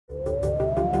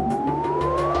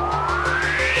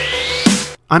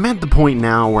I'm at the point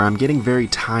now where I'm getting very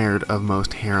tired of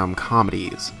most harem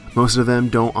comedies. Most of them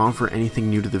don't offer anything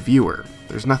new to the viewer.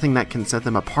 There's nothing that can set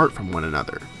them apart from one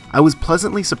another. I was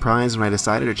pleasantly surprised when I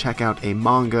decided to check out a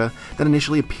manga that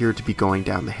initially appeared to be going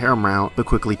down the harem route, but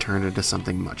quickly turned into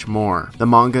something much more. The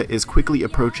manga is quickly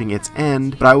approaching its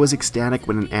end, but I was ecstatic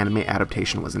when an anime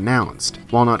adaptation was announced.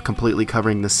 While not completely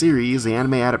covering the series, the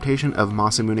anime adaptation of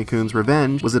Masamune Kun's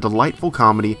Revenge was a delightful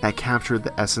comedy that captured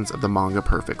the essence of the manga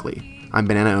perfectly. I'm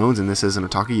Banana Owens, and this is an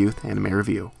Otaku Youth Anime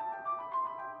Review.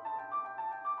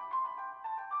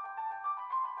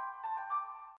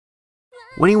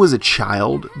 When he was a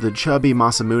child, the chubby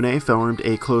Masamune formed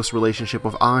a close relationship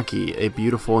with Aki, a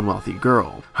beautiful and wealthy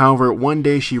girl. However, one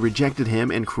day she rejected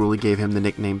him and cruelly gave him the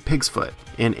nickname Pigsfoot.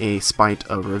 In a spite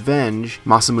of revenge,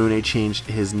 Masamune changed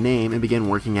his name and began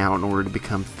working out in order to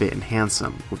become fit and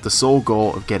handsome, with the sole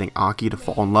goal of getting Aki to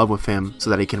fall in love with him so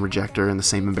that he can reject her in the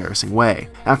same embarrassing way.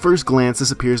 At first glance,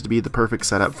 this appears to be the perfect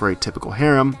setup for a typical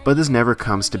harem, but this never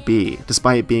comes to be.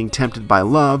 Despite being tempted by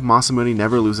love, Masamune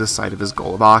never loses sight of his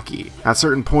goal of Aki. At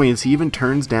certain points, he even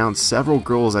turns down several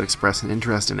girls that express an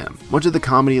interest in him. Much of the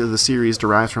comedy of the series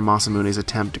derives from Masamune's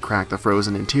attempt to crack the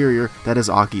frozen interior that is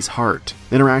Aki's heart.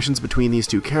 The interactions between these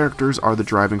two characters are the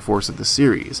driving force of the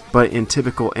series, but in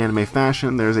typical anime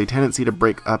fashion, there's a tendency to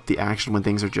break up the action when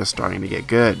things are just starting to get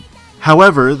good.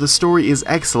 However, the story is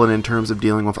excellent in terms of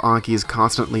dealing with Aki's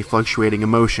constantly fluctuating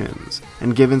emotions,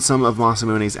 and given some of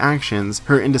Masamune's actions,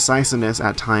 her indecisiveness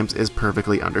at times is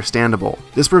perfectly understandable.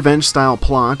 This revenge-style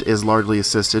plot is largely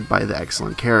assisted by the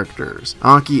excellent characters.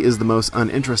 Aki is the most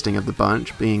uninteresting of the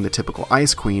bunch, being the typical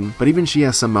ice queen, but even she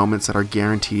has some moments that are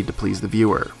guaranteed to please the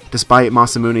viewer. Despite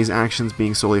Masamune's actions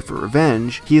being solely for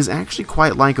revenge, he is actually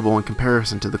quite likable in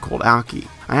comparison to the cold Aki.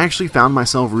 I actually found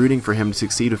myself rooting for him to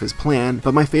succeed with his plan,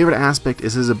 but my favorite aspect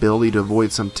is his ability to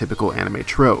avoid some typical anime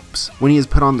tropes. When he is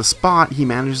put on the spot, he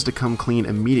manages to come clean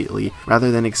immediately, rather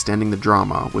than extending the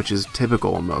drama, which is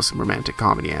typical in most romantic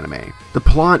comedy anime. The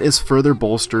plot is further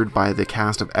bolstered by the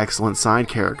cast of excellent side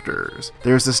characters.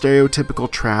 There's the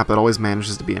stereotypical trap that always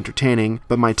manages to be entertaining,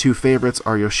 but my two favorites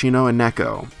are Yoshino and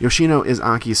Neko. Yoshino is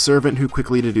Aki's servant who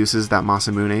quickly deduces that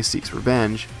Masamune seeks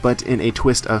revenge, but in a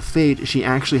twist of fate, she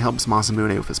actually helps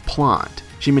Masamune with his plot.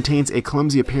 She maintains a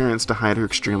clumsy appearance to hide her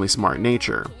extremely smart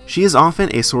nature. She is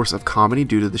often a source of comedy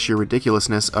due to the sheer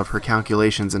ridiculousness of her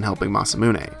calculations in helping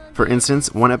Masamune. For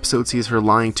instance, one episode sees her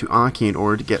lying to Aki in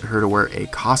order to get her to wear a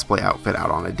cosplay outfit out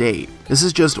on a date. This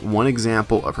is just one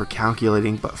example of her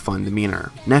calculating but fun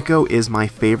demeanor. Neko is my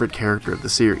favorite character of the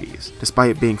series.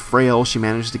 Despite being frail, she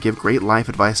manages to give great life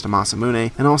advice to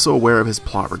Masamune and also aware of his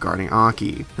plot regarding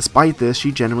Aki. Despite this,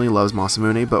 she genuinely loves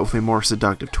Masamune, but with a more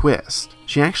seductive twist.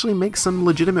 She actually makes some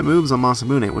legitimate moves on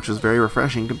Masamune, which was very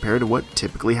refreshing compared to what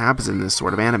typically happens in this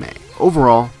sort of anime.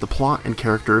 Overall, the plot and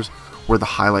characters were the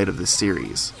highlight of this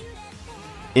series.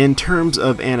 In terms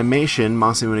of animation,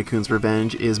 Masamune Kun's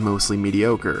Revenge is mostly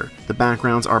mediocre. The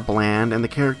backgrounds are bland and the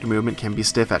character movement can be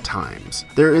stiff at times.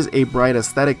 There is a bright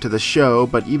aesthetic to the show,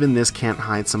 but even this can't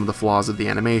hide some of the flaws of the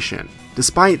animation.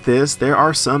 Despite this, there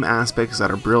are some aspects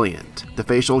that are brilliant. The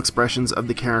facial expressions of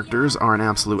the characters are an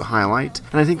absolute highlight,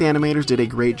 and I think the animators did a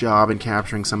great job in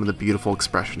capturing some of the beautiful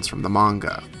expressions from the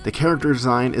manga. The character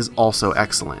design is also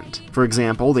excellent. For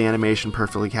example, the animation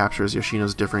perfectly captures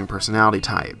Yoshino's differing personality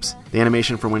types. The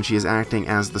animation for when she is acting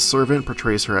as the servant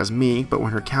portrays her as meek, but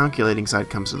when her calculating side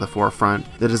comes to the forefront,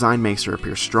 the design makes her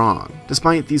appear strong.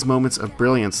 Despite these moments of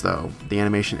brilliance though, the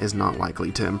animation is not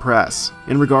likely to impress.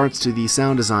 In regards to the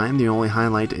sound design, the only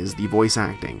highlight is the voice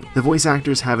acting. The voice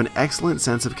actors have an excellent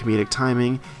sense of comedic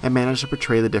timing and manage to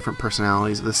portray the different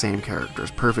personalities of the same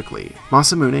characters perfectly.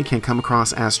 Masamune can come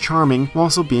across as charming while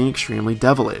also being extremely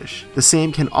devilish. The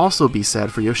same can also be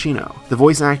said for Yoshino. The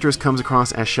voice actress comes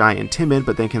across as shy and timid,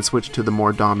 but then can switch to the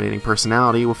more dominating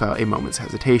personality without a moment's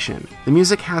hesitation. The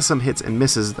music has some hits and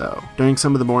misses though. During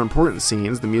some of the more important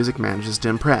scenes, the music manages to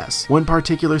impress. One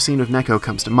particular scene with Neko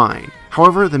comes to mind.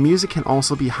 However, the music can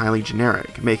also be highly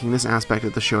generic, making this aspect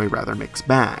of the show a rather mixed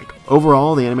bag.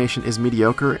 Overall, the animation is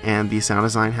mediocre and the sound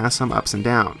design has some ups and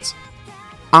downs.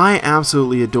 I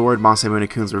absolutely adored Masamune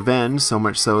Kun's Revenge, so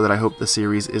much so that I hope the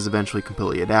series is eventually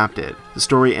completely adapted. The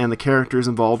story and the characters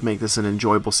involved make this an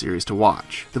enjoyable series to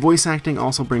watch. The voice acting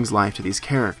also brings life to these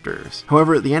characters.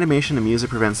 However, the animation and music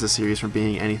prevents this series from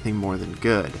being anything more than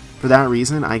good. For that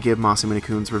reason, I give Masamune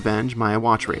Kun's Revenge my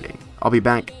watch rating. I'll be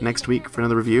back next week for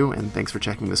another review, and thanks for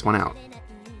checking this one out.